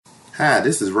Hi,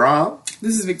 this is Rob.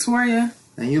 This is Victoria.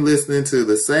 And you're listening to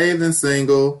the Saved and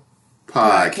Single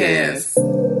podcast.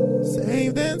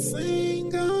 Saved and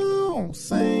single,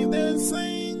 saved and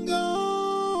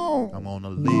single. I'm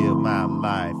gonna live my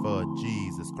life for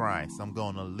Jesus Christ. I'm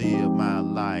gonna live my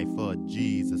life for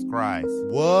Jesus Christ.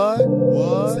 What?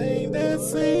 Saved and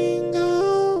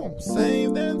single,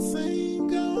 saved and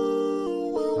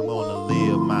single. I'm gonna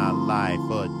live my life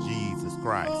for Jesus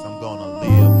Christ. I'm gonna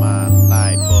live my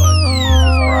life for Jesus Christ.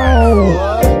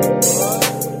 What?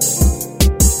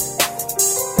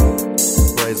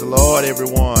 Praise the Lord,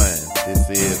 everyone. This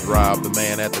is Rob, the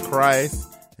man at the Christ,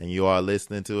 and you are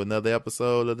listening to another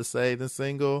episode of the Saved and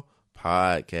Single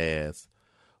podcast.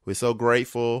 We're so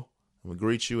grateful. We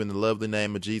greet you in the lovely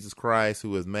name of Jesus Christ,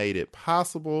 who has made it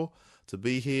possible to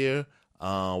be here.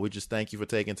 We just thank you for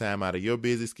taking time out of your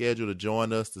busy schedule to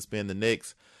join us to spend the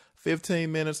next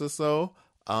 15 minutes or so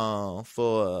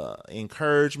for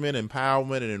encouragement,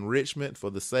 empowerment, and enrichment for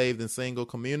the Saved and Single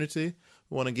community.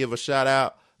 We want to give a shout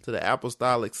out to the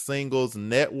Apostolic Singles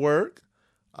Network.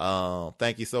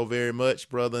 Thank you so very much,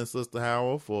 brother and sister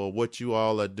Howard, for what you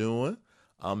all are doing.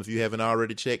 If you haven't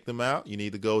already checked them out, you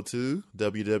need to go to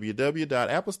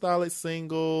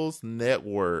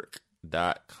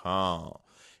www.apostolicsinglenetwork.com.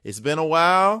 It's been a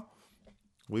while.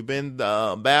 We've been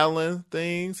battling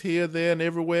things here, there, and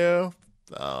everywhere.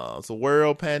 It's a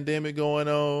world pandemic going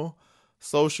on,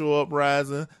 social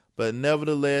uprising, but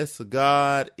nevertheless,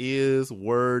 God is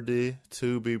worthy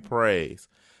to be praised.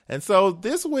 And so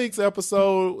this week's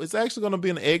episode is actually going to be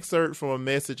an excerpt from a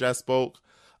message I spoke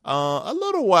a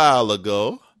little while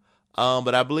ago,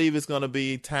 but I believe it's going to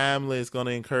be timely. It's going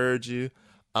to encourage you,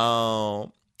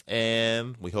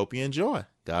 and we hope you enjoy.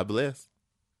 God bless.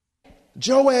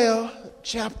 Joel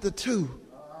chapter 2,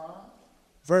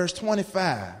 verse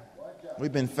 25.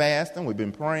 We've been fasting. We've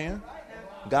been praying.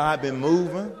 God been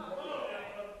moving.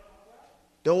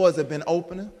 Doors have been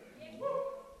opening.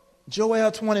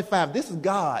 Joel 25. This is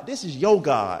God. This is your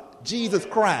God, Jesus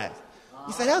Christ.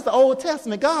 You say, that's the Old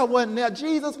Testament. God wasn't there.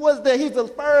 Jesus was there. He's the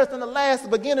first and the last, the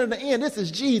beginning and the end. This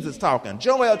is Jesus talking.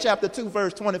 Joel chapter 2,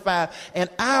 verse 25. And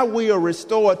I will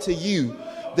restore to you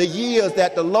the years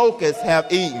that the locusts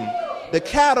have eaten, the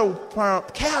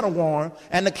caterworm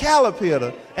and the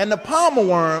caterpillar and the palmer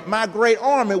worm, my great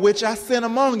army which I sent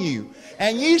among you.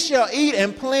 And ye shall eat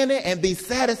in plenty and be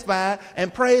satisfied,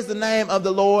 and praise the name of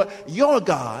the Lord your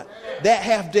God, that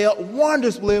hath dealt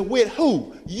wondrously with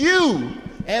who? You.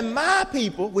 And my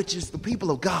people, which is the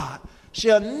people of God,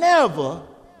 shall never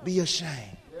be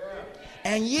ashamed.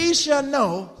 And ye shall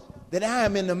know that I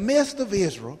am in the midst of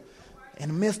Israel, in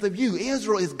the midst of you.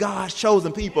 Israel is God's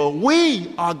chosen people.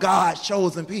 We are God's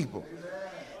chosen people.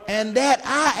 And that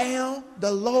I am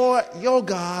the Lord your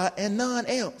God and none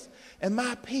else. And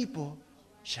my people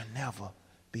shall never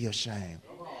be ashamed.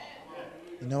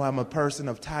 You know, I'm a person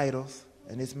of titles,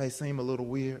 and this may seem a little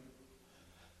weird.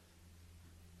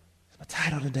 My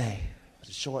title today, for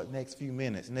the short next few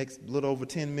minutes, next little over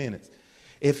 10 minutes.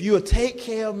 If you'll take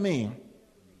care of me,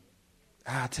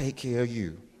 I'll take care of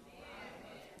you.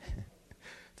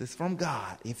 This is from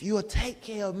God. If you'll take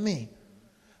care of me,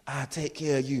 I'll take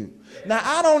care of you. Now,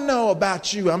 I don't know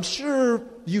about you. I'm sure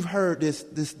you've heard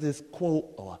this quote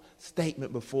or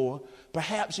statement before.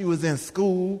 Perhaps you was in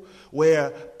school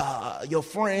where your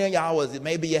friend,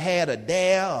 maybe you had a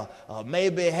dare, or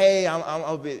maybe, hey,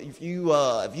 if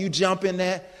you jump in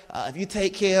that, if you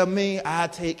take care of me, I'll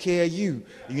take care of you.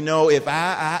 You know, if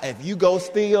you go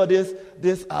steal this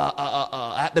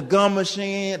at the gum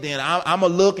machine, then I'm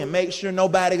gonna look and make sure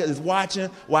nobody is watching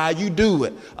while you do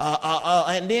it.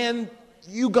 And then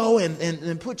you go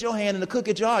and put your hand in the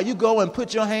cookie jar. You go and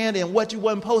put your hand in what you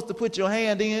wasn't supposed to put your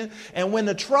hand in. And when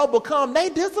the trouble comes, they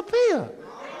disappear.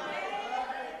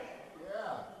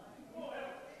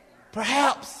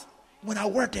 Perhaps when I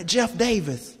worked at Jeff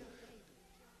Davis,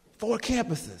 4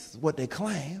 campuses is what they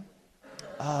claim.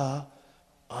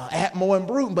 Atmore and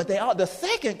Bruton, but the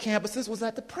second campuses was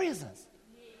at the prisons.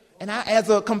 And I, as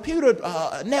a computer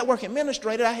network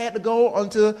administrator, I had to go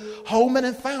onto Holman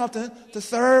and Fountain to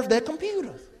serve their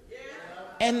computers.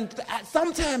 And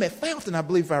sometime at Fountain, I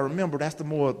believe, if I remember, that's the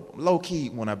more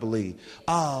low-key one, I believe.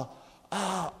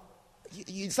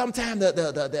 Sometimes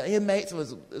the inmates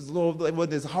was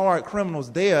wasn't as hard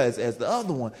criminals there as the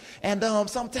other one. And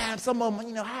sometimes some of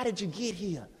them, how did you get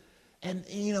here? And,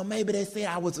 maybe they say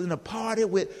I was in a party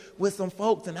with some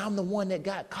folks and I'm the one that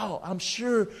got caught. I'm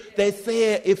sure they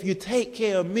said, if you take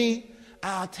care of me,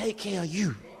 I'll take care of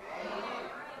you.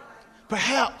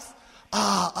 Perhaps,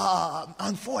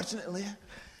 unfortunately,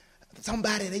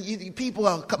 People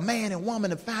are man and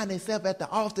woman to find themselves at the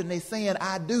altar and they saying,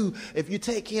 I do. If you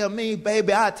take care of me,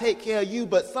 baby, I'll take care of you.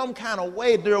 But some kind of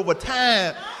way there over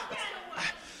time,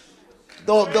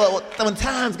 when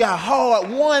times got hard,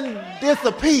 one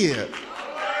disappeared.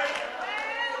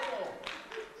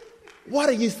 What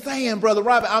are you saying, Brother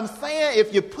Robert? I'm saying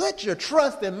if you put your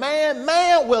trust in man,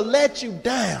 man will let you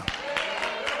down.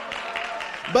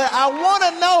 But I want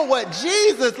to know what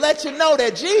Jesus let you know,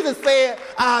 that Jesus said,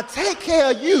 I'll take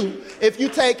care of you if you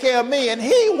take care of me, and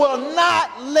he will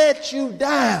not let you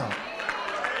down.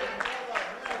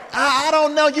 I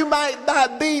don't know, you might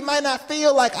not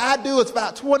feel like I do. It's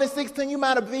about 2016, you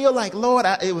might have feel like, Lord,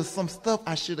 it was some stuff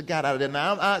I should have got out of there.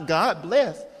 Now, God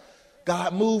bless.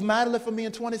 God moved mightily for me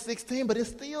in 2016, but it's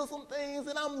still some things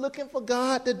that I'm looking for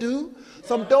God to do.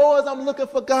 Some doors I'm looking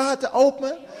for God to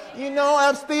open. You know,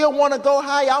 I still want to go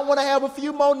higher. I want to have a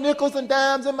few more nickels and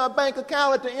dimes in my bank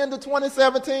account at the end of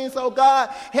 2017. So God,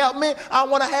 help me. I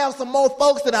want to have some more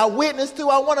folks that I witness to.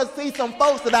 I want to see some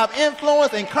folks that I've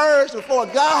influenced, encouraged before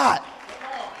God.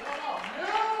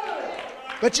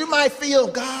 But you might feel,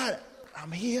 God,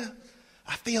 I'm here.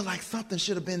 I feel like something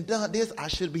should have been done. I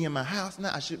should be in my house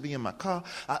now. I should be in my car.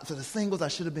 For the singles, I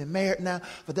should have been married now.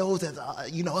 For those that,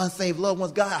 unsaved loved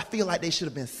ones, God, I feel like they should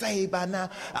have been saved by now.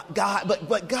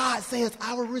 But God says,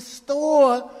 I will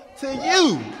restore to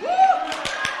you.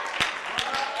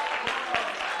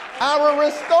 I will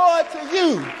restore to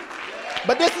you.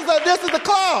 But this is the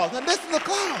clause. Now, this is the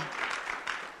clause.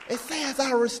 It says,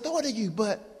 I will restore to you,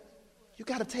 but you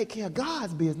got to take care of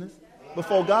God's business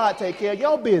before God take care of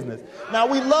your business. Now,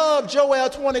 we love Joel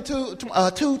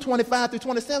 2:25 through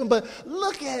 27, but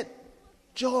look at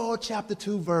Joel chapter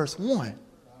 2, verse 1.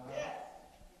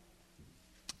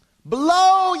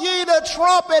 Blow ye the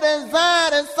trumpet in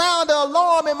Zion and sound the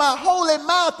alarm in my holy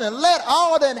mountain. Let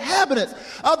all the inhabitants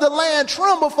of the land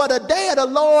tremble, for the day of the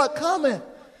Lord cometh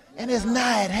and is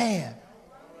nigh at hand.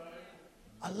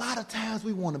 A lot of times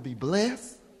we want to be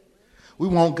blessed. We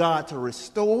want God to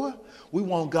restore. We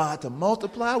want God to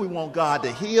multiply. We want God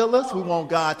to heal us. We want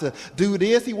God to do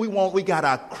this. We got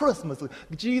our Christmas.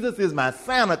 Jesus is my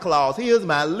Santa Claus. Here's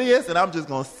my list, and I'm just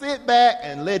going to sit back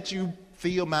and let you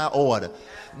fill my order.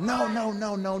 No.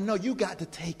 You got to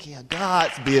take care of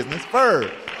God's business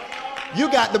first.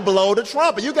 You got to blow the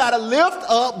trumpet. You got to lift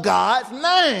up God's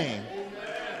name.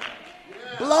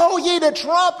 Blow ye the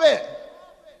trumpet.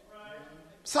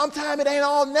 Sometimes it ain't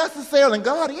all necessary, and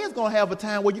God is going to have a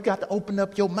time where you got to open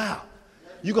up your mouth.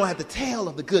 You're going to have to tell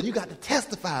of the good. You got to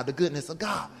testify of the goodness of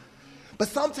God. But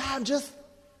sometimes just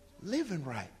living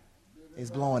right is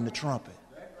blowing the trumpet.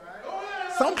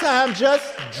 Sometimes just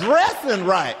dressing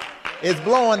right is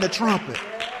blowing the trumpet.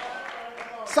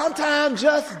 Sometimes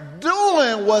just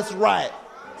doing what's right.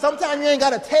 Sometimes you ain't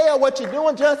got to tell what you're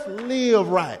doing. Just live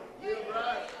right.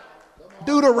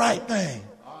 Do the right thing.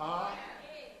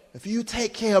 If you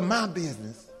take care of my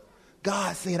business,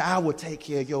 God said I will take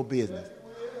care of your business.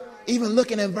 Even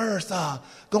looking at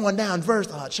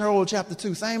Joel chapter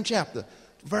 2, same chapter,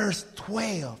 verse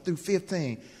 12 through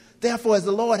 15. Therefore, as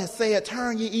the Lord has said,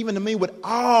 turn ye even to me with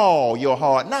all your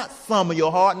heart, not some of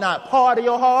your heart, not part of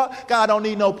your heart. God don't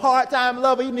need no part-time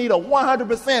lover. He need a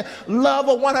 100%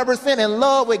 lover, 100% in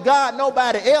love with God,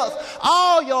 nobody else.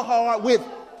 All your heart with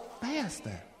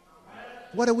fasting.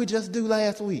 What did we just do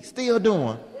last week? Still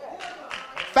doing.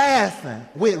 Fasting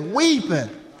with weeping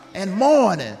and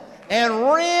mourning. And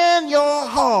rend your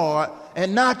heart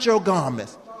and not your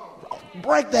garments.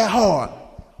 Break that heart.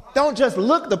 Don't just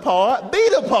look the part, be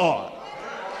the part.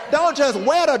 Don't just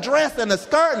wear the dress and the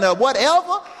skirt and the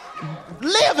whatever.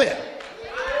 Live it.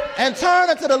 And turn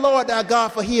unto the Lord thy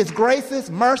God, for he is gracious,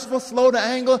 merciful, slow to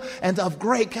anger, and of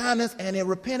great kindness, and it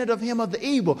repented of him of the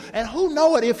evil. And who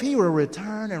knoweth if he will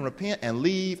return and repent and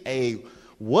leave a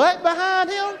what behind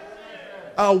him?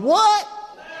 A what?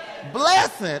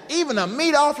 Blessing, even a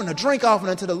meat offering, a drink offering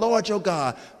unto the Lord your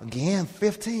God. Again,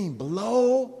 15,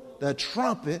 blow the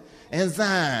trumpet in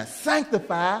Zion.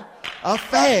 Sanctify a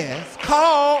fast.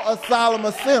 Call a solemn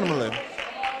assembly.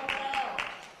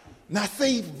 Now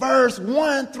see, verse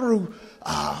 1 through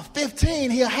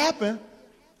 15 here happen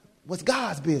was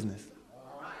God's business.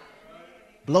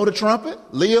 Blow the trumpet,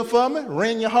 live for me,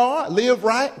 rend your heart, live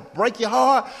right, break your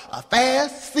heart,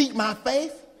 fast, seek my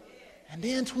face. And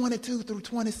then 22 through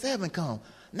 27 come.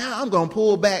 Now I'm going to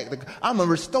pull back. I'm going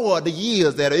to restore the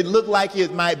years that it looked like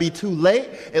it might be too late.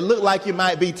 It looked like you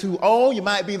might be too old. You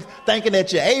might be thinking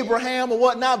that you're Abraham or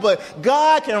whatnot. But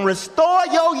God can restore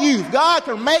your youth. God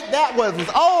can make that what was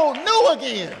old new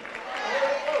again.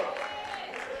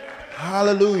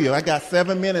 Hallelujah. I got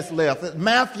 7 minutes left.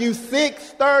 Matthew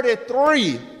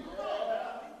 6:33.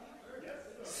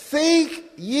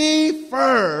 Seek ye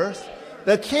first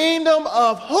the kingdom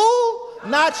of who?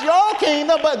 Not your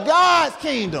kingdom, but God's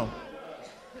kingdom.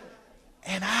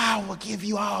 And I will give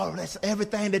you all this,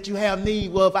 everything that you have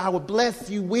need of. I will bless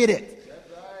you with it.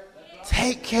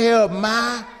 Take care of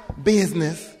my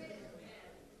business,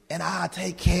 and I'll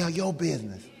take care of your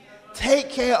business.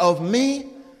 Take care of me,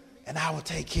 and I will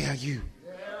take care of you.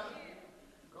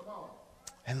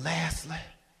 And lastly,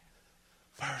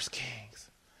 1 Kings.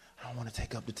 I don't want to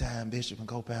take up the time, Bishop, and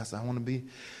co-pastor. I want to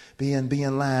be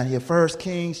in line here. 1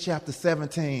 Kings chapter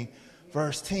 17,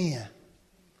 verse 10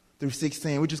 through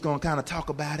 16. We're just going to kind of talk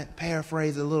about it,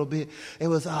 paraphrase it a little bit. It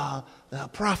was the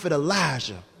prophet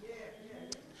Elijah.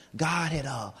 God had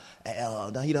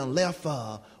he done left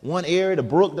one area, the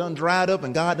brook done dried up,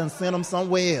 and God done sent him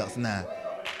somewhere else now.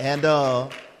 And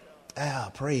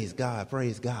praise God. And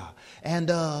praise God.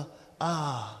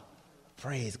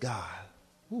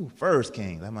 1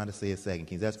 Kings. I might have said 2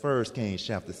 Kings. That's 1 Kings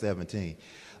chapter 17.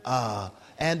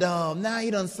 And now he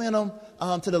done sent him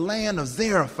to the land of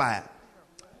Zarephath.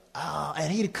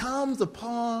 And he comes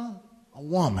upon a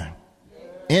woman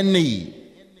in need.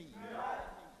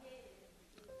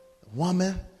 The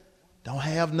woman don't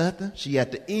have nothing. She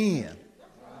at the end.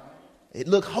 It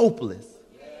looked hopeless.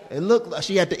 It looked like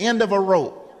she at the end of a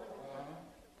rope.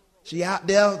 She out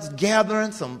there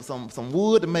gathering some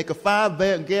wood to make a fire.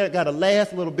 Got a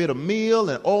last little bit of meal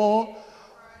and oil.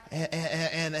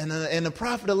 And the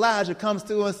prophet Elijah comes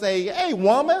to her and say, hey,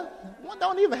 woman, one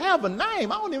don't even have a name.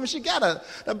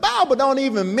 The Bible don't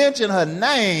even mention her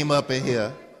name up in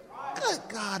here. Good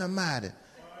God Almighty.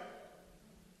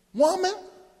 Woman,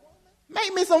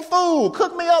 make me some food.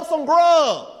 Cook me up some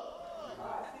grub.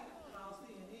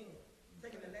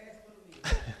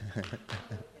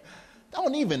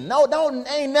 Don't even know.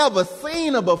 Ain't never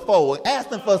seen her before.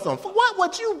 Asking for some. What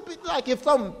would you be like if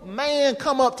some man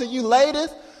come up to you, ladies,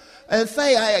 and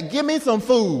say, hey, give me some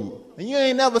food, and you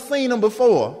ain't never seen him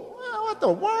before? Well, what the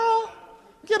world?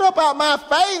 Get up out my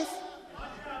face.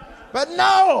 But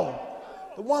no.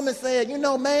 The woman said, you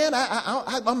know, man,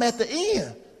 I'm at the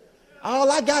end.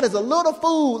 All I got is a little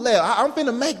food left. I'm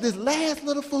finna make this last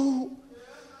little food,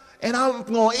 and I'm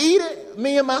going to eat it,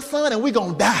 me and my son, and we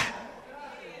going to die.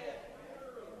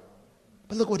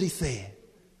 But look what he said.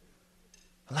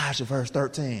 Elijah, verse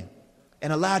 13.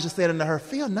 And Elijah said unto her,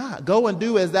 fear not, go and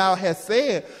do as thou hast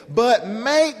said, but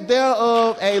make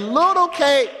thereof a little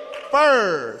cake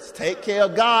first. Take care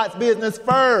of God's business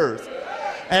first.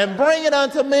 And bring it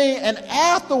unto me, and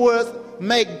afterwards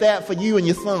make that for you and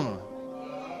your son.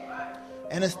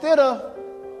 And instead of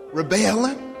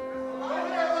rebelling,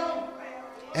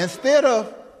 instead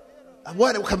of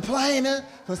complaining,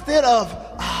 instead of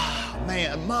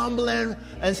mumbling,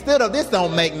 instead of this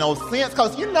don't make no sense,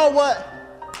 because you know what?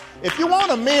 If you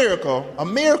want a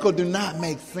miracle do not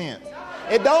make sense.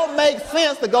 It don't make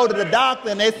sense to go to the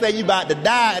doctor and they say you about to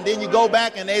die, and then you go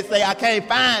back and they say I can't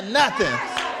find nothing.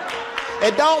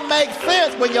 It don't make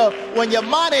sense when your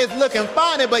money is looking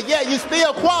funny, but yet you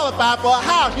still qualify for a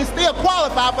house. You still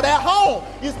qualify for that home.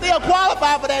 You still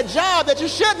qualify for that job that you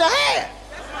shouldn't have had.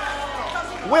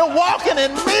 We're walking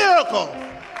in miracles.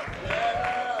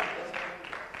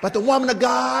 But the woman of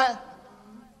God,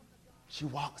 she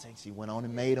walked and she went on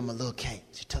and made him a little cake.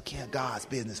 She took care of God's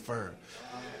business first.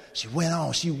 She went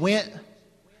on. She went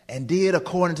and did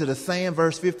according to the saying,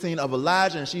 verse 15 of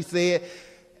Elijah. And she said,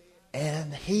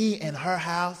 and he and her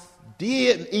house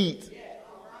did eat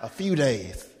a few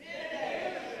days.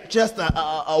 Just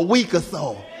a week or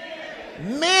so.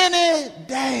 Many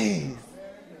days.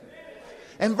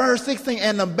 And verse 16,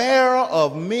 and the barrel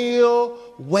of meal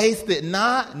wasted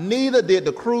not, neither did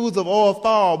the cruse of oil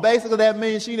fall. Basically, that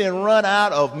means she didn't run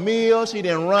out of meal. She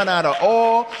didn't run out of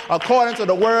oil. According to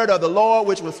the word of the Lord,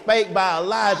 which was spake by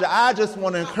Elijah. I just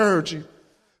want to encourage you.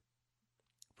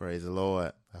 Praise the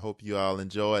Lord. I hope you all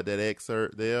enjoyed that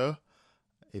excerpt there.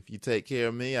 If you take care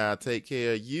of me, I'll take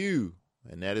care of you.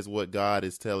 And that is what God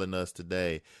is telling us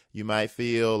today. You might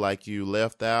feel like you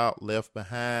left out, left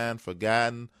behind,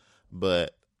 forgotten,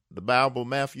 but the Bible,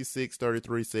 Matthew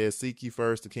 6:33 says, seek ye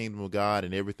first the kingdom of God,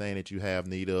 and everything that you have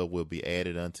need of will be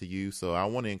added unto you. So I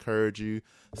want to encourage you,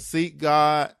 seek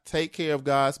God, take care of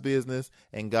God's business,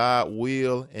 and God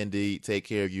will indeed take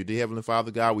care of you. Dear Heavenly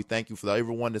Father, God, we thank you for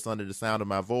everyone that's under the sound of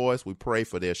my voice. We pray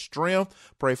for their strength,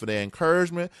 pray for their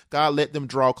encouragement. God, let them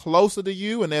draw closer to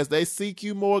you, and as they seek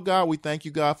you more, God, we thank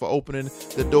you, God, for opening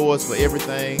the doors for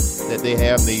everything that they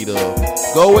have need of.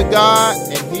 Go with God,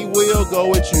 and he will go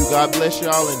with you. God bless you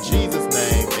all in Jesus'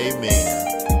 name. Amen.